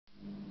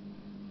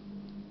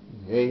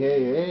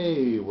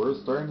Hey, we're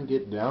starting to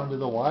get down to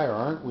the wire,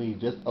 aren't we?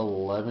 Just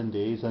 11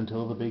 days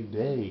until the big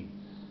day.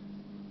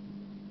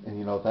 And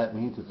you know what that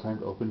means? It's time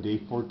to open day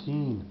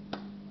 14.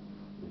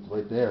 It's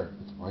right there.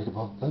 It's right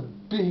above the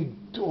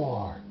big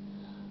door.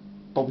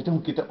 But we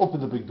don't get to open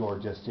the big door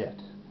just yet.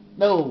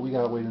 No, we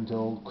gotta wait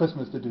until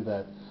Christmas to do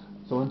that.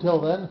 So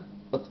until then,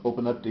 let's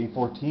open up day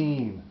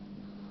 14.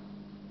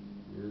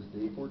 Here's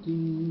day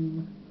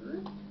 14.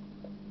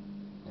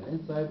 And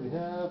inside we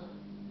have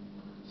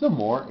some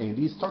more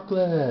Andy's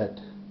chocolate.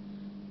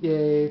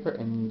 Yay for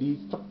Andy's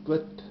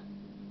chocolate.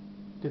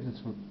 This is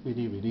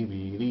really, really,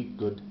 really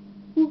good.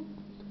 Woo.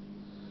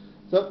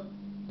 So,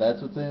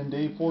 that's what's in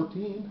day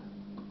 14.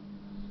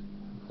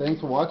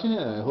 Thanks for watching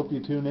it, and I hope you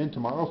tune in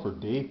tomorrow for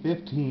day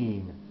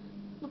 15.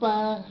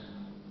 Bye-bye.